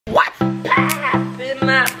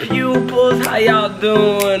How y'all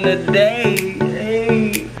doing today?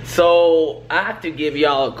 Hey. So I have to give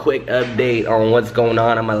y'all a quick update on what's going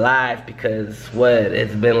on in my life because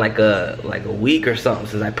it's been like a week or something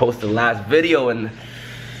since I posted the last video and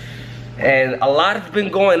a lot has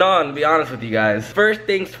been going on, to be honest with you guys. First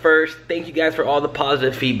things first, thank you guys for all the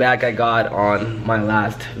positive feedback I got on my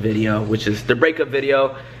last video, which is the breakup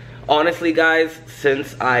video. Honestly guys,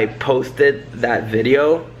 since I posted that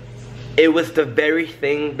video, it was the very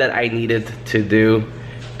thing that I needed to do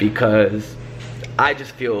because I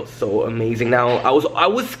just feel so amazing now. I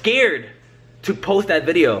was scared to post that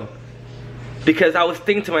video because I was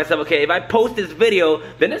thinking to myself, okay, if I post this video,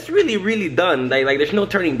 then it's really done. Like there's no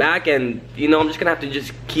turning back, and you know I'm just gonna have to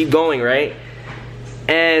just keep going, right?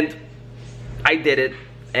 And I did it,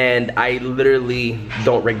 and I literally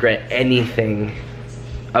don't regret anything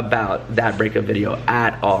about that breakup video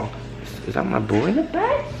at all. Is that my boy in the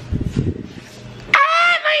back?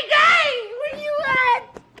 Ah, my guy! Where you at?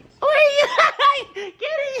 Where you at?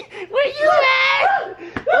 Kitty, where you at?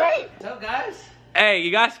 Wait. What's up, guys? Hey,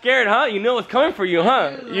 you got scared, huh? You know what's coming for you,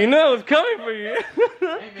 huh? You know what's coming for you.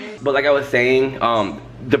 But like I was saying,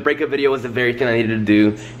 the breakup video was the very thing I needed to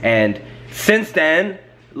do, and since then,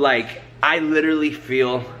 like, I literally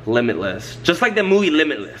feel limitless. Just like the movie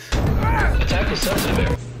Limitless.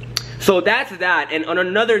 So that's that, and on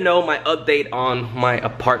another note, my update on my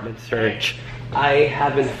apartment search. I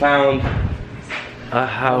haven't found a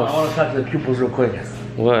house. I want to talk to the pupils real quick.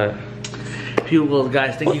 What? Pupils,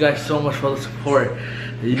 guys, thank you guys so much for the support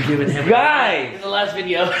that you've given him. Guys! In the last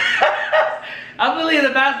video. I'm really in the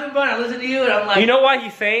bathroom, but I listen to you and I'm like... You know why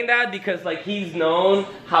he's saying that? Because like he's known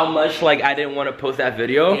how much like I didn't want to post that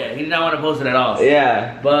video. Yeah, he did not want to post it at all.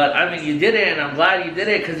 Yeah. But I mean, you did it, and I'm glad you did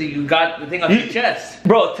it because you got the thing off your chest.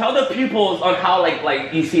 Bro, tell the pupils on how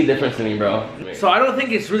like you see a difference in me, bro. So I don't think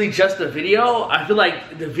it's really just the video. I feel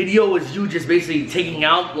like the video was you just basically taking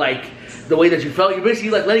out like the way that you felt. You're basically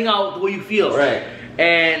like letting out the way you feel. Right.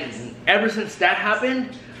 And ever since that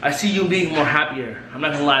happened, I see you being more happier. I'm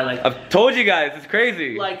not gonna lie, like I've told you guys, it's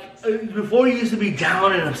crazy. Like before, you used to be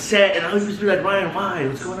down and upset, and I used to be like, Ryan, why?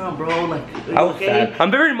 What's going on, bro? Like, are you okay? Sad. I'm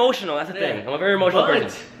very emotional. That's the thing. I'm a very emotional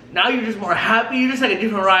person. Now you're just more happy. You're just like a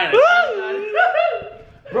different Ryan.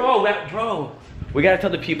 Bro, we gotta tell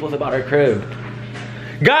the pupils about our crib.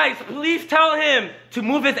 Guys, please tell him to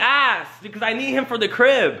move his ass because I need him for the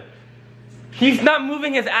crib. He's not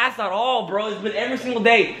moving his ass at all, bro. It's been every single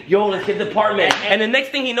day. Yo, let's get the apartment. And the next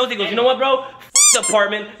thing he knows, he goes, you know what, bro? F the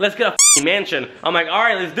apartment. Let's get a mansion. I'm like, all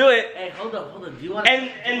right, let's do it. Hey, hold up. Do you want?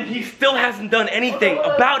 And he still hasn't done anything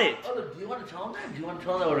about it. Hold up. Do you want to tell him that? Do you want to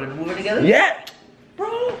tell him that we're gonna move in together? Yeah,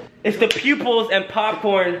 bro. It's the pupils and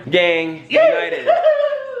popcorn gang united.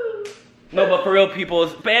 No, but for real, people,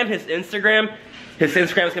 spam his Instagram. His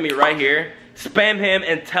Instagram's gonna be right here. Spam him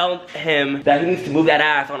and tell him that he needs to move that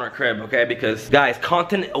ass on our crib, okay? Because, guys,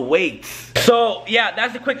 content awaits. So, yeah,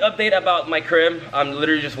 that's a quick update about my crib. I'm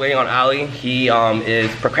literally just waiting on Ali. He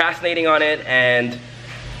is procrastinating on it, and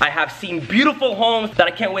I have seen beautiful homes that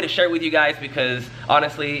I can't wait to share with you guys because,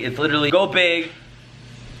 honestly, it's literally go big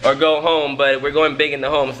or go home, but we're going big in the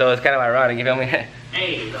home, so it's kind of ironic, you feel me?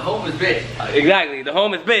 Hey, the home is big. Exactly, the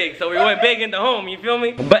home is big, so we're going big in the home, you feel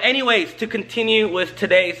me? But anyways, to continue with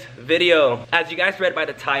today's video, as you guys read by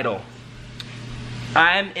the title,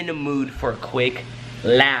 I'm in the mood for a quick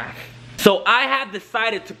laugh. So I have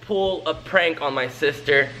decided to pull a prank on my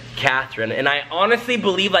sister, Catherine, and I honestly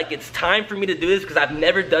believe like it's time for me to do this because I've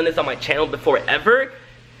never done this on my channel before ever.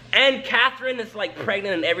 And Catherine is like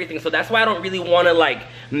pregnant and everything, so that's why I don't really want to like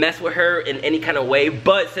mess with her in any kind of way.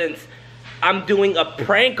 But since I'm doing a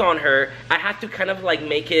prank on her, I have to kind of like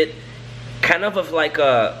make it kind of like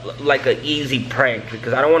a easy prank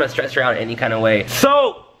because I don't want to stress her out in any kind of way.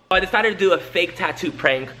 So I decided to do a fake tattoo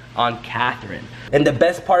prank on Catherine. And the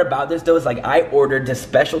best part about this though is like I ordered this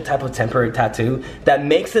special type of temporary tattoo that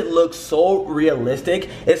makes it look so realistic.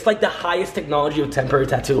 It's like the highest technology of temporary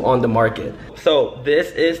tattoo on the market. So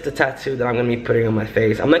this is the tattoo that I'm gonna be putting on my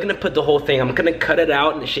face. I'm not gonna put the whole thing. I'm gonna cut it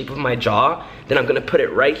out in the shape of my jaw. Then I'm gonna put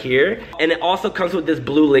it right here. And it also comes with this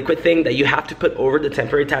blue liquid thing that you have to put over the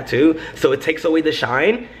temporary tattoo so it takes away the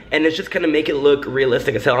shine. And it's just gonna make it look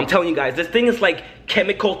realistic as hell. I'm telling you guys, this thing is like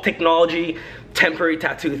chemical technology temporary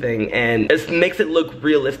tattoo thing, and it makes it look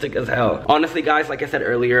realistic as hell. Honestly guys, like I said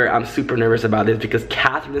earlier, I'm super nervous about this because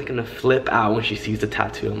Catherine is gonna flip out when she sees the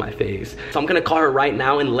tattoo on my face. So I'm gonna call her right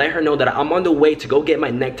now and let her know that I'm on the way to go get my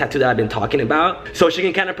neck tattoo that I've been talking about, so she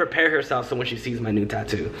can kind of prepare herself so when she sees my new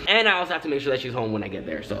tattoo. And I also have to make sure that she's home when I get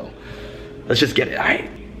there, so let's just get it, alright?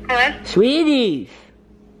 Hello? Sweeties!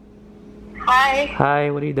 Hi.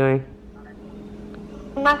 Hi, what are you doing?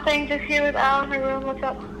 Nothing, just here with Al in her room. What's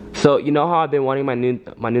up? So you know how I've been wanting my new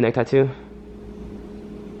neck tattoo?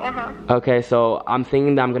 Uh-huh. Okay, so I'm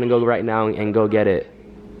thinking that I'm gonna go right now and go get it.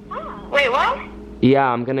 Wait, what? Yeah,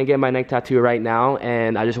 I'm gonna get my neck tattoo right now,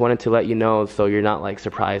 and I just wanted to let you know so you're not like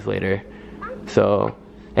surprised later. So,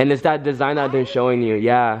 and it's that design that I've been showing you.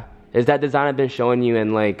 Yeah, it's that design I've been showing you,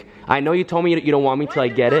 and like I know you told me you don't want me to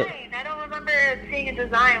like get it. I don't remember seeing a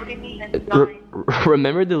design. What do you mean a design?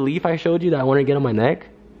 Remember the leaf I showed you that I want to get on my neck?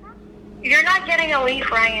 You're not getting a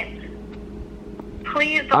leaf, Ryan.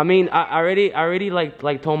 Please don't. I mean, I already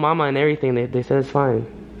like told Mama and everything. They said it's fine.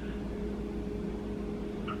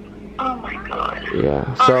 Oh my god.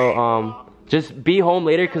 Yeah. So just be home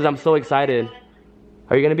later because I'm so excited.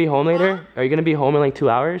 Are you gonna be home later? Are you gonna be home in like 2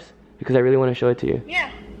 hours? Because I really want to show it to you.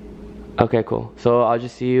 Yeah. Okay, cool. So I'll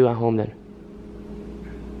just see you at home then.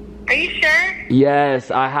 Are you sure?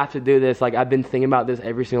 Yes, I have to do this. Like I've been thinking about this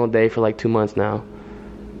every single day for like 2 months now.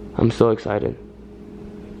 I'm so excited.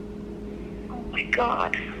 Oh my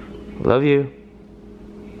god. Love you.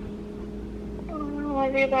 Oh,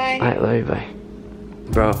 love you, bye. Alright, love you, bye.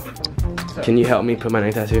 Bro, can you help me put my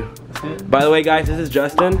neck tattoo? By the way, guys, this is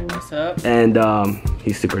Justin. What's up? And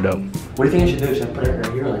he's super dope. What do you think I should do? Should I put it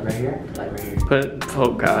right here, like right here? Like right here.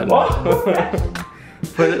 Oh god.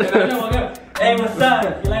 Put it. Hey, what's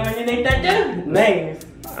up? You like my new neck tattoo? Nice.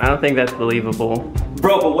 I don't think that's believable.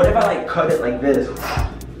 Bro, but what if I like cut it like this?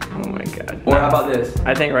 Oh my god. Or how about this?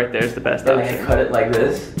 I think right there's the best Like I option. cut it like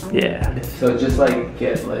this. Yeah. So just like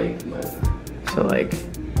get like my. So like.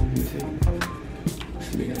 This is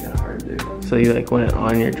kind of hard to do. So you like want it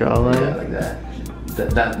on your jawline? Yeah, like that.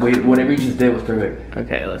 That wait, whatever you just did was perfect.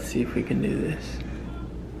 Okay, let's see if we can do this.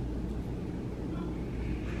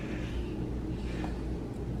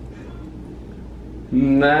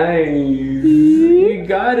 Nice. You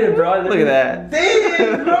got it, bro. Look at that.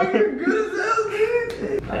 Damn, bro, you're good as hell,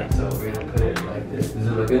 dude. Alright, so we're gonna put it like this. Does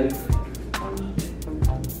it look good?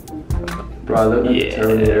 Bro, I look like Yeah.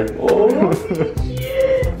 Terminator. Oh,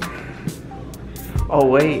 shit. Oh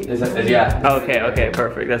wait. Yeah. Okay,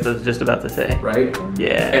 perfect. That's what I was just about to say. Right?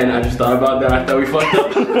 Yeah. And I just thought about that. I thought we fucked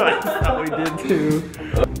up. I thought we did too.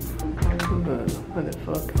 What the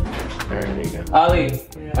fuck? Alright, there you go. Ali,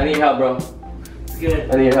 I need help, bro. Good.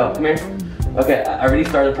 I need your help. Come here. Okay, I already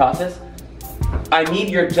started the process. I need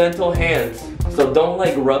your gentle hands. So don't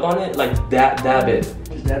like rub on it, like dab it.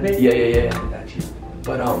 Just dab it? Yeah. Got you.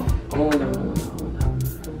 But hold on.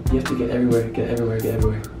 You have to get everywhere.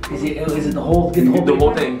 Is it the whole? Get The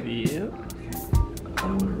whole thing. Yeah. I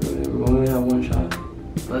don't want to ruin it. We're only have one shot.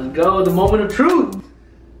 Let's go. The moment of truth.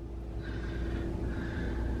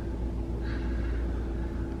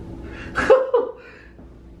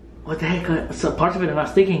 What the heck? Some parts of it are not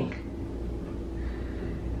sticking.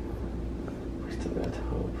 We still got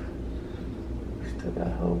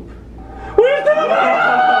hope.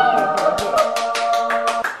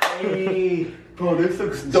 Hey. Bro, this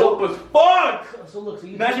looks dope as fuck. So look. So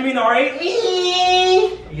you Imagine me in the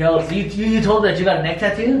R8. Yo, so you told that you got a neck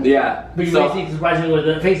tattoo? Yeah. But you So- basically surprised me with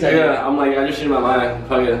the face tattoo. Yeah, I'm like, I just changed my mind.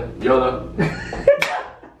 Fuck it. YOLO.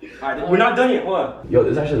 Alright, we're not done yet. What? Yo,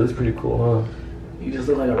 this actually looks pretty cool, huh? You just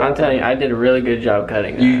look like a I'm telling you, I did a really good job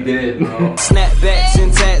cutting that. You did, bro. Snapbacks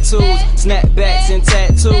and tattoos.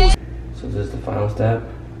 So this is the final step.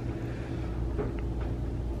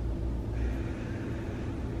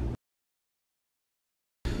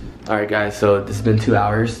 Alright guys, so this has been 2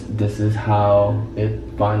 hours. This is how it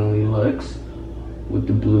finally looks with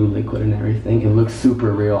the blue liquid and everything. It looks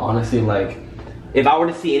super real. Honestly, like, if I were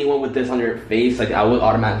to see anyone with this on their face, like, I would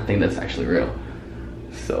automatically think that's actually real.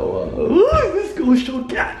 So, let's go show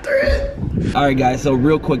Catherine. Alright guys, so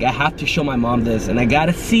real quick, I have to show my mom this, and I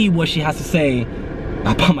gotta see what she has to say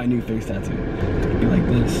about my new face tattoo. It'll be like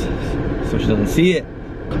this, so she doesn't see it.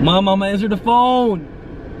 Mama, answer the phone.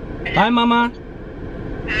 Hi, Mama.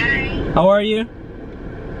 Hi. How are you?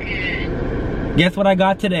 Good. Guess what I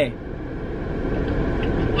got today?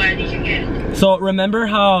 What did you get? So, remember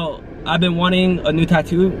how I've been wanting a new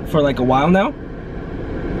tattoo for like a while now?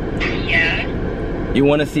 Yeah. You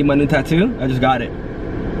want to see my new tattoo? I just got it.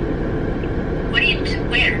 What do you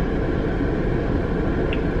wear?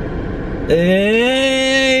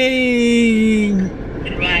 Hey!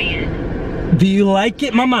 Ryan. Do you like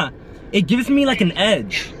it, Mama? It gives me like an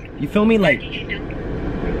edge. You feel me? Like, What did you do?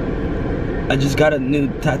 I just got a new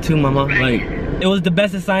tattoo, Mama. Like, it was the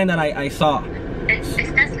best design that I saw. Is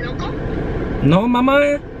that local? No,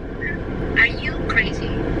 Mama? Are you crazy?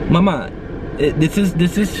 Mama, this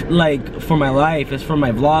is like for my life. It's for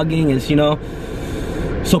my vlogging. It's, you know,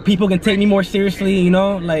 so people can take me more seriously, you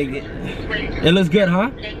know? Like, Wait. it looks good,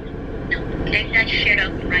 huh? Let that shit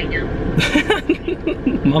up right now.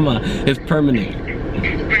 Mama, it's permanent.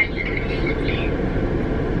 Ryan.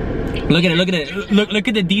 Look at it, look at it. Look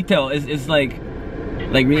at the detail. It's like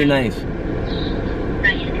really nice.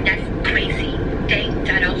 Ryan, that's crazy. Take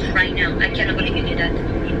that off right now. I cannot believe you did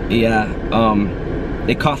that. Yeah,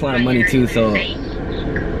 it costs a lot of money too, so.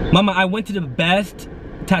 Mama, I went to the best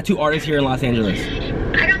tattoo artist here in Los Angeles.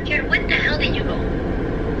 I don't care. When the hell did you go?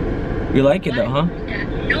 You like it though, huh?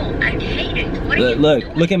 No, I hate it. What are you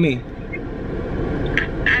doing? Look at me.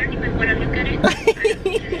 I don't even want to look at it.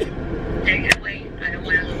 Take it away. I don't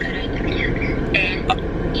want to look at it.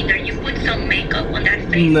 And either you put some makeup on that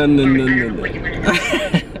face, No. I don't know what you're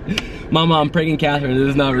gonna do. Mama, I'm pranking Catherine. This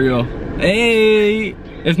is not real. Hey,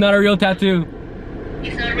 it's not a real tattoo.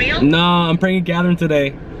 It's not real? No, I'm pranking Catherine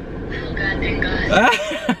today. Oh God, thank God.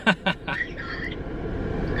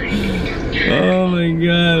 Oh my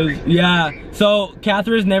gosh. Yeah. So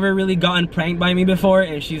Catherine's never really gotten pranked by me before,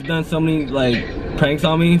 and she's done so many like pranks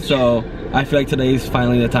on me. So I feel like today's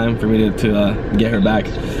finally the time for me to get her back.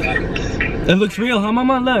 It looks real, huh,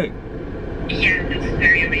 Mama? Look. Yeah, it looks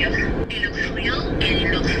very real. It looks real and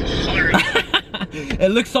it looks horrible. It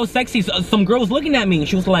looks so sexy. So, some girl was looking at me and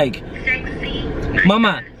she was like, Sexy.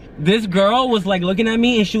 Mama, this girl was like looking at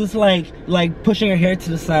me and she was like pushing her hair to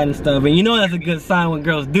the side and stuff. And you know that's a good sign when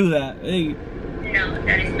girls do that. Hey. No,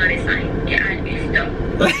 that is not a sign. Yeah, it's stop.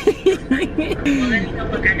 Well, let me know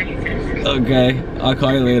what kind of he says. Okay, I'll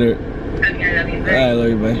call you later. Okay, I love you. Bye. I love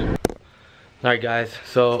you, bye. Alright guys,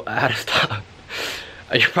 so I had to stop.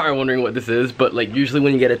 You're probably wondering what this is, but like usually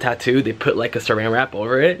when you get a tattoo, they put like a saran wrap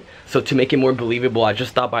over it. So to make it more believable, I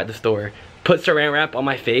just stopped by the store, put saran wrap on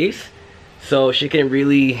my face, so she can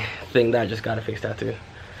really think that I just got a face tattoo.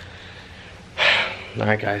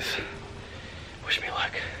 Alright guys, wish me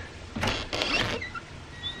luck.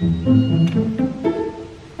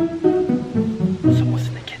 Someone's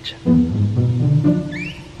in the kitchen.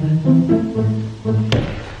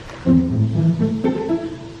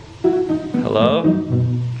 Hello?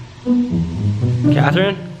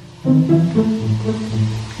 Catherine?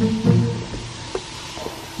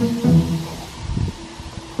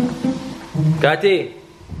 Gati?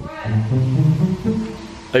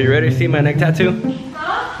 What? Are you ready to see my neck tattoo?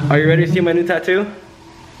 Huh? Are you ready to see my new tattoo?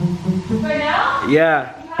 Right now?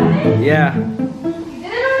 Yeah. You Yeah. did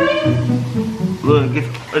it already? Look,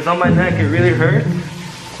 it's on my neck. It really hurts.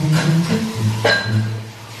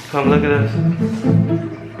 Come look at this.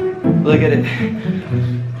 Look at it.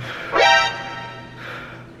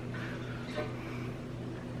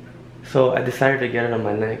 So I decided to get it on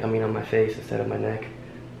my neck. I mean on my face instead of my neck.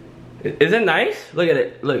 Is it nice? Look at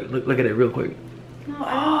it. Look at it real quick. No,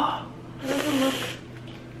 I don't. It doesn't look.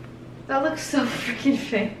 That looks so freaking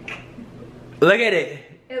fake. Look at it.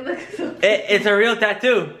 It looks so. It's a real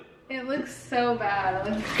tattoo. It looks so bad.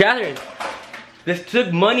 It looks... Catherine, this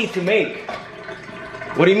took money to make.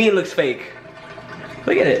 What do you mean it looks fake?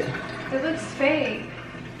 Look at it. It looks fake.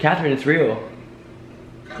 Catherine, it's real.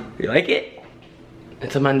 You like it?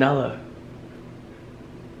 It's a mandala.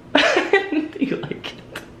 Do you like it?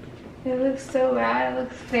 It looks so bad. It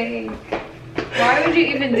looks fake. Why would you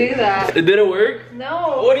even do that? It didn't work?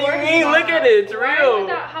 No. What do you mean? Look at it. It's Why real. would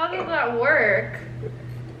that, how did that work?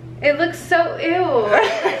 It looks so ew.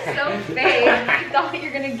 It looks so fake. You thought you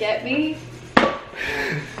were gonna get me?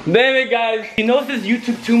 Damn it, guys. She knows this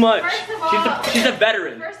YouTube too much. First of all, she's a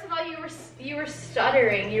veteran. First of all, you were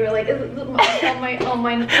stuttering. You were like, on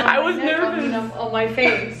my I was neck, nervous. on my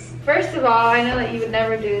face. First of all, I know that you would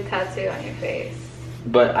never do a tattoo on your face.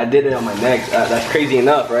 But I did it on my neck. That's crazy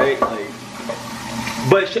enough, right? Like,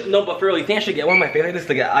 but no, but for real, you think I should get one on my face like this?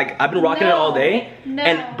 Like, I've been rocking it all day. No.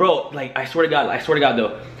 And bro, like, I swear to God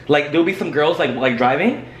though, like there'll be some girls like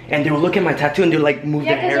driving, and they will look at my tattoo and they'll like move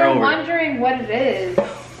their hair over. Yeah, because they're wondering what it is.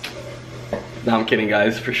 No, I'm kidding,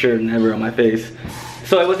 guys. For sure, never on my face.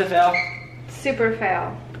 So it was a fail. Super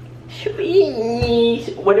fail.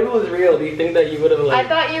 What if it was real? Do you think that you would have like? I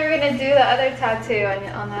thought you were gonna do the other tattoo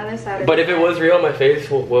on the other side. But if it was real on my face,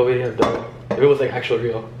 what would you have done? If it was like actual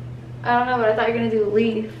real? I don't know, but I thought you were gonna do a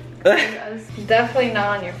leaf. It's definitely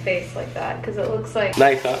not on your face like that, because it looks like.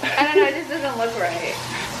 Nice, huh? I don't know. It just doesn't look right.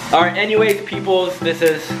 Alright, anyways, peoples, this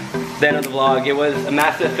is the end of the vlog. It was a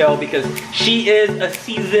massive fail because she is a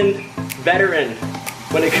seasoned veteran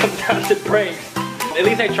when it comes down to pranks. At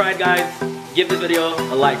least I tried, guys. Give this video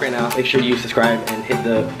a like right now. Make sure you subscribe and hit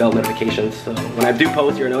the bell notifications so when I do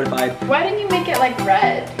post, you're notified. Why didn't you make it like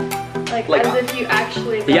red? Like as if you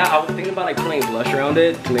actually. Yeah, I was thinking about like putting blush around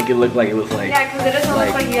it to make it look like it was like. Yeah, because it doesn't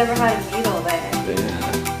look like you ever had a needle there.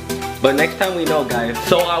 Yeah. But next time we know, guys.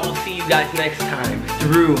 So I will see you guys next time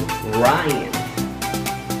through Ryan.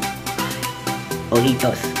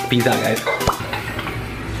 Ojitos. Peace out, guys.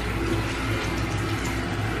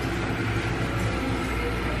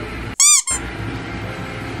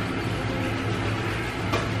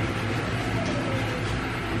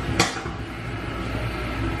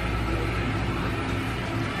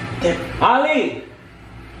 Damn. Ali!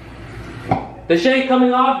 The shit ain't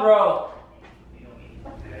coming off, bro.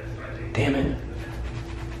 Damn it.